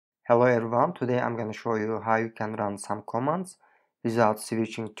Hello everyone, today I'm going to show you how you can run some commands without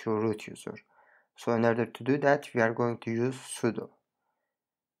switching to root user. So in order to do that, we are going to use sudo.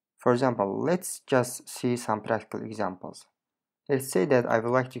 For example, let's just see some practical examples. Let's say that I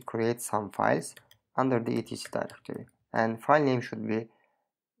would like to create some files under the etc directory, and file name should be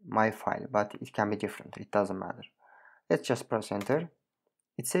my file, but it can be different, it doesn't matter. Let's just press enter.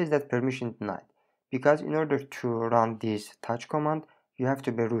 It says that permission denied, because in order to run this touch command, you have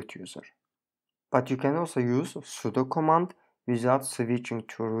to be root user. But you can also use sudo command without switching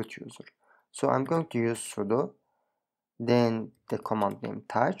to root user. So I'm going to use sudo, then the command name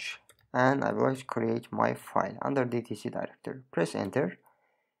touch, and I will create my file under the etc directory. Press enter.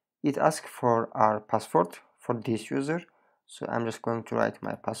 It asks for our password for this user, so I'm just going to write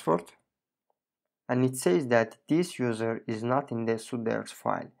my password. And it says that this user is not in the Sudoers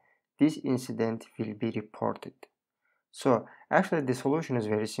file. This incident will be reported. So actually the solution is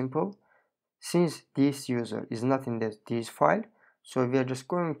very simple. Since this user is not in this file, so we are just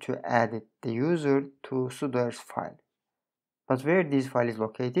going to add the user to Sudoers file. But where this file is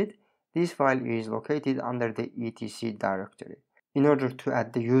located? This file is located under the etc directory. In order to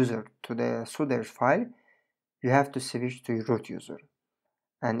add the user to the Sudoers file, you have to switch to root user.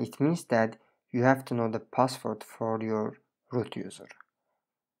 And it means that you have to know the password for your root user.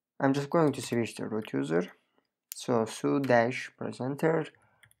 I'm just going to switch to root user. So su-press enter,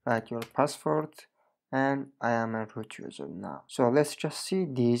 write your password, and I am a root user now. So let's just see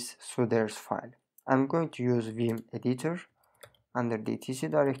this Sudoers file. I'm going to use vim editor. Under the etc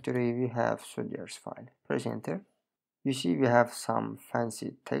directory we have Sudoers file. Press enter. You see we have some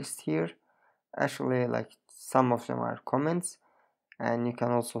fancy text here. Actually, like some of them are comments, and you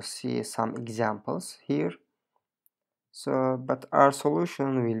can also see some examples here. So but our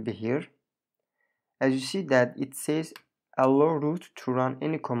solution will be here. As you see that it says allow root to run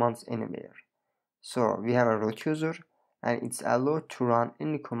any commands anywhere. So we have a root user and it's allowed to run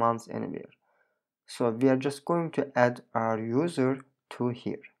any commands anywhere. So we are just going to add our user to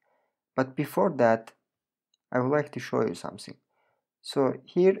here. But before that, I would like to show you something. So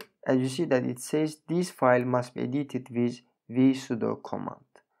here, as you see that it says this file must be edited with vsudo command.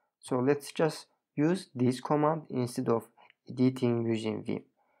 So let's just use this command instead of editing using vim.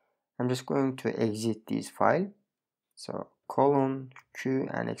 I'm just going to exit this file. So colon, Q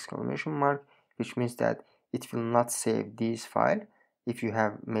and exclamation mark, which means that it will not save this file. If you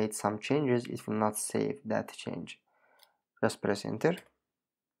have made some changes, it will not save that change. Just press enter.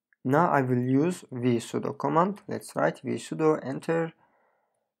 Now I will use vsudo command. Let's write vsudo, enter,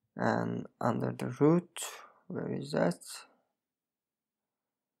 and under the root, where is that?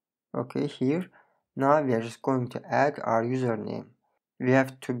 Okay, here. Now we are just going to add our username. We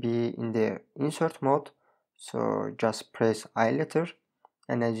have to be in the insert mode, so just press I letter,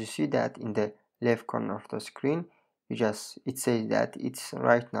 and as you see that in the left corner of the screen, it says that it's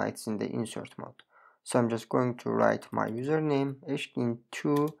right now it's in the insert mode. So I'm just going to write my username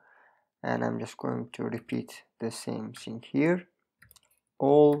hkin2, and I'm just going to repeat the same thing here,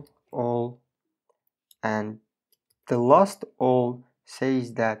 all, and the last all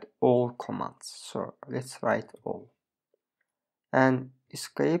says that all commands. So let's write all. And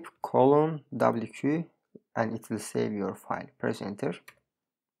escape colon wq, and it will save your file. Press enter.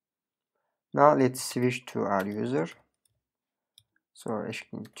 Now let's switch to our user. So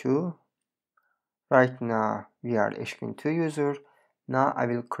hkin2. Right now we are hkin2 user. Now I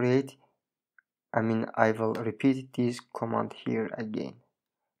will repeat this command here again.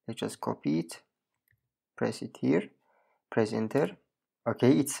 Let's just copy it, press it here, press enter.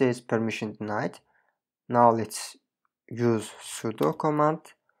 Okay, it says permission denied. Now let's use sudo command.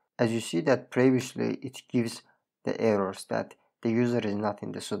 As you see that previously it gives the errors that the user is not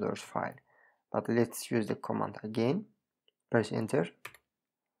in the Sudoers file. But let's use the command again. Press enter.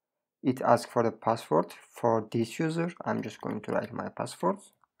 It asks for the password for this user. I'm just going to write my password.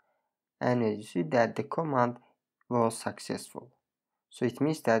 And as you see that the command was successful. So it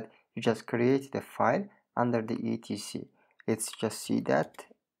means that you just create the file under the etc. Let's just see that.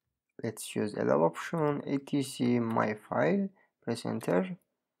 Let's use ll option, etc my file, press enter.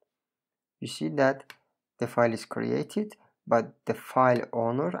 You see that the file is created, but the file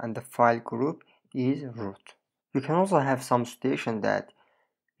owner and the file group is root. You can also have some situation that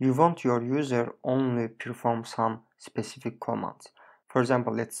you want your user only perform some specific commands. For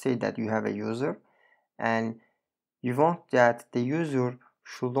example, let's say that you have a user and you want that the user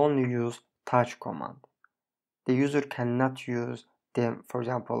should only use touch command. The user cannot use for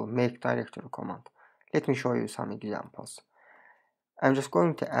example, make directory command. Let me show you some examples. I'm just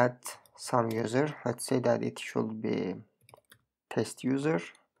going to add some user. Let's say that it should be test user.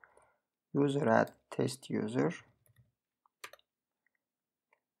 user add test user.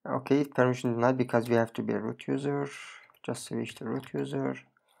 Okay, permission denied because we have to be a root user. Just switch to root user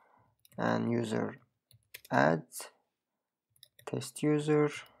and user add test user.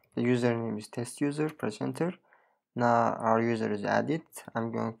 The username is test user, press enter. Now our user is added.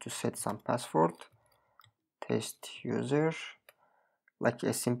 I'm going to set some password. Test user, like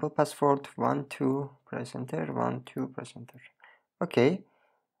a simple password, 1 2, press enter, 1 2, press enter. Okay,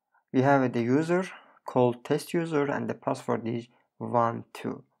 we have the user called test user and the password is 1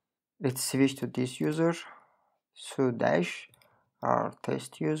 2. Let's switch to this user, sudash our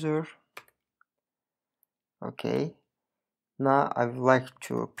test user. Okay, now I would like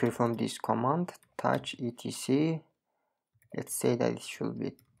to perform this command, touch etc. Let's say that it should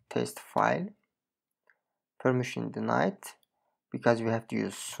be test file. Permission denied because we have to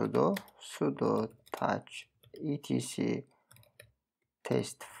use sudo touch etc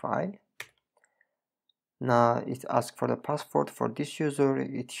test file. Now it asks for the password for this user.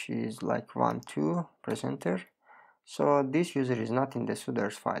 It is like 1 2, press enter. So this user is not in the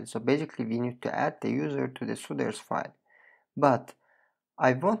Sudoers file. So basically we need to add the user to the Sudoers file. But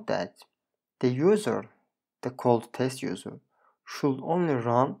I want that the user, the called test user, should only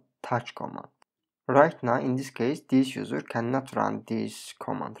run touch command. Right now in this case this user cannot run this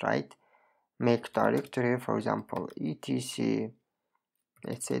command, right? Make directory, for example, etc,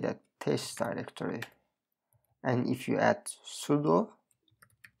 let's say that test directory, and if you add sudo,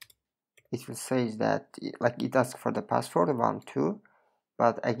 it will say that, like, it asks for the password 1 2,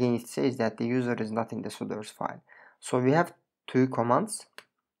 but again it says that the user is not in the Sudoers file. So we have two commands,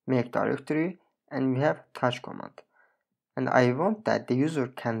 make directory and we have touch command, and I want that the user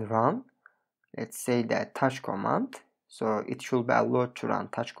can run, let's say that touch command. So it should be allowed to run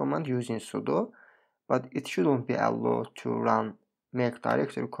touch command using sudo, but it shouldn't be allowed to run make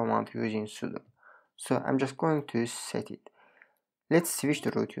directory command using sudo. So I'm just going to set it. Let's switch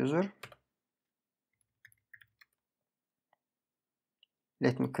to root user.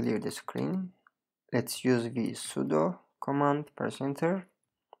 Let me clear the screen. Let's use the sudo command, press enter,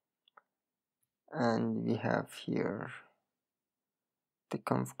 and we have here the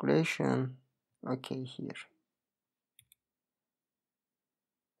configuration. Okay, here.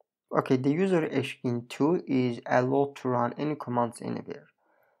 Okay, the user in2 is allowed to run any commands anywhere,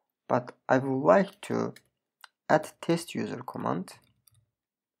 but I would like to add test user command,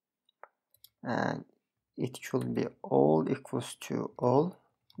 and it should be all equals to all.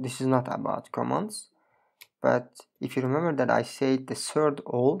 This is not about commands, but if you remember that I said the third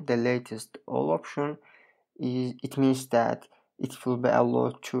all, the latest all option, it means that it will be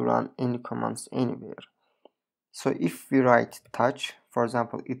allowed to run any commands anywhere. So if we write touch, for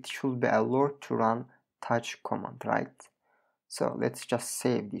example, it should be allowed to run touch command, right? So let's just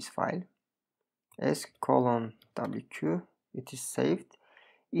save this file. s::wq, it is saved.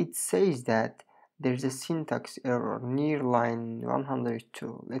 It says that there's a syntax error near line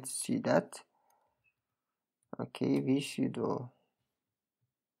 102. Let's see that. Okay, vsudo.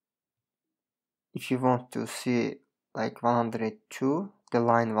 If you want to see like 102, the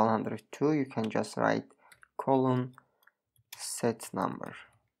line 102, you can just write colon set number.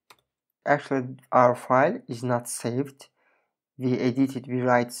 Actually, our file is not saved. We edited, we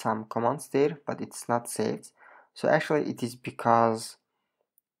write some commands there, but it's not saved. So actually it is because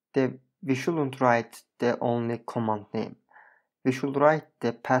we shouldn't write the only command name. We should write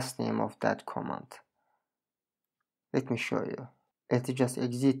the path name of that command. Let me show you. Let's just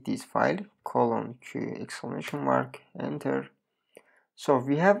exit this file, colon q exclamation mark, enter. So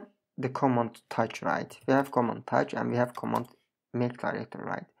we have the command touch, right? We have command touch and we have command make directory,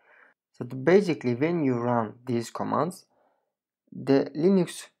 right? So basically when you run these commands, the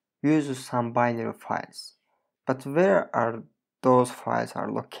Linux uses some binary files. But where are those files are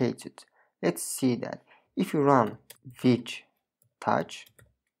located? Let's see that. If you run which touch,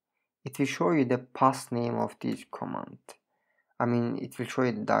 it will show you the path name of this command. I mean, it will show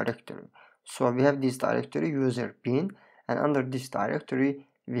you the directory. So we have this directory user bin, and under this directory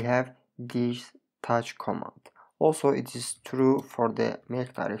we have this touch command. Also, it is true for the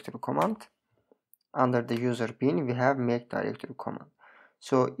make directory command. Under the user bin we have make directory command.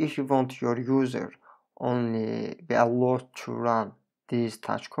 So if you want your user only be allowed to run this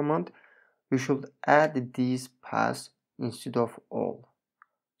touch command, you should add these paths instead of all.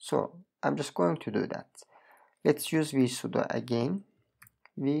 So I'm just going to do that. Let's use vsudo again.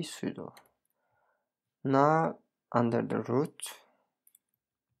 Vsudo. Now under the root,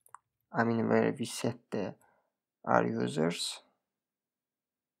 I mean where we set our users,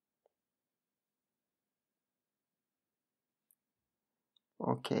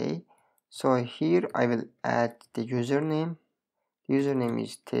 okay, So here I will add the username. The username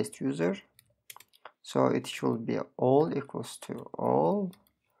is test user, so it should be all equals to all,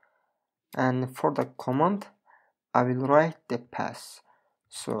 and for the command I will write the path,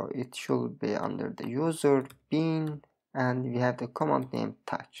 so it should be under the user bin, and we have the command name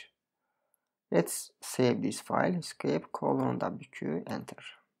touch. Let's save this file, escape :wq, enter.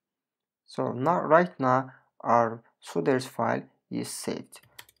 So now right now our Sudoers file is saved.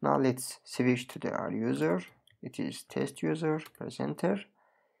 Now let's switch to our user. It is test user, press enter.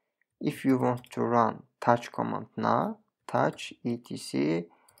 If you want to run touch command now, touch etc,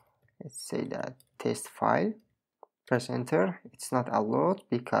 let's say that test file, press enter. It's not allowed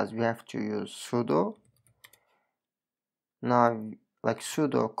because we have to use sudo. Now like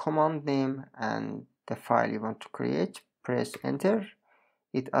sudo command name and the file you want to create, press enter.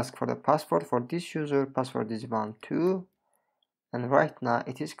 It asks for the password for this user, password is 12, and right now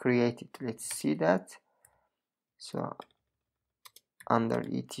it is created. Let's see that. So under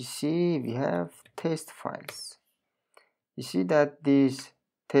etc we have test files. You see that this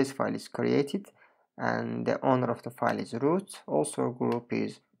test file is created and the owner of the file is root, also group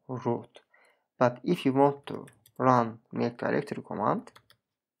is root. But if you want to run make directory command,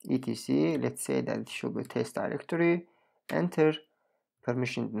 etc, let's say that it should be test directory, enter,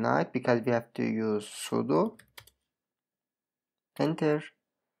 permission denied because we have to use sudo, enter.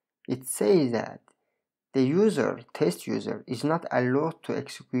 It says that the user, test user, is not allowed to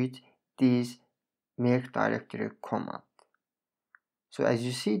execute this make directory command. So as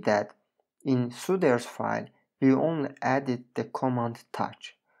you see that in Sudoers file we only added the command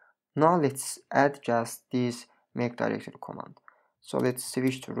touch. Now let's add just this make directory command. So let's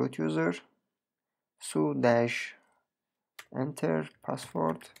switch to root user, su-enter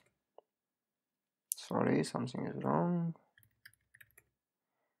password. Sorry, something is wrong.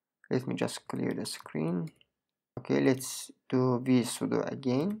 Let me just clear the screen. Okay, let's do vsudo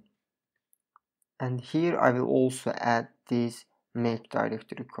again, and here I will also add this make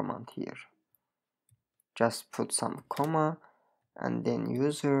directory command here. Just put some comma and then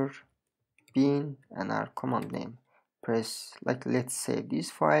user bin and our command name. Press like, let's save this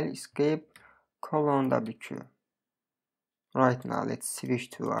file, escape :wq. Right now let's switch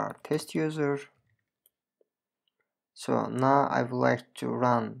to our test user. So now I would like to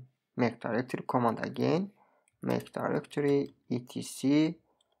run make directory command again, make directory etc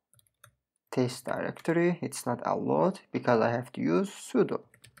test directory. It's not allowed because I have to use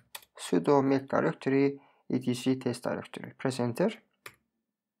sudo make directory etc test directory. Press enter.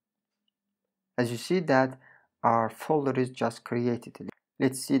 As you see that our folder is just created.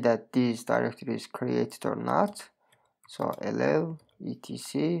 Let's see that this directory is created or not. So ll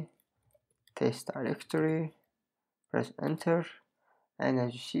etc test directory, press enter, and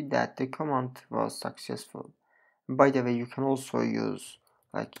as you see that the command was successful. By the way, you can also use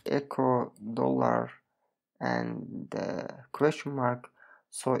like echo dollar and the question mark.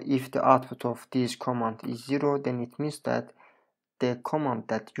 So if the output of this command is 0, then it means that the command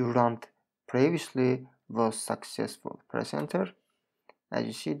that you ran previously was successful. Press enter. As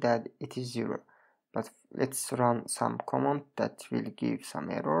you see that it is 0. But let's run some command that will give some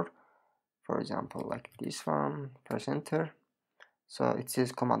error. For example, like this one, press enter. So it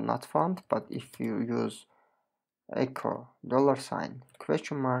says command not found, but if you use echo $,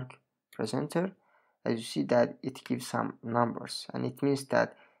 question mark, press enter, as you see that it gives some numbers, and it means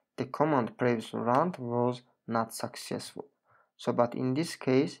that the command previously run was not successful. So but in this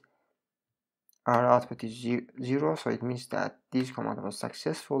case our output is 0, so it means that this command was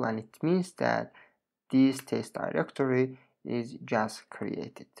successful, and it means that this test directory is just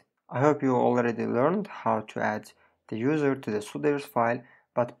created. I hope you already learned how to add the user to the Sudoers file,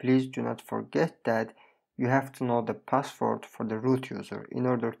 but please do not forget that you have to know the password for the root user in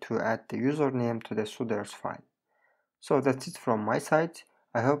order to add the username to the Sudoers file. So that's it from my side.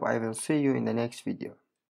 I hope I will see you in the next video.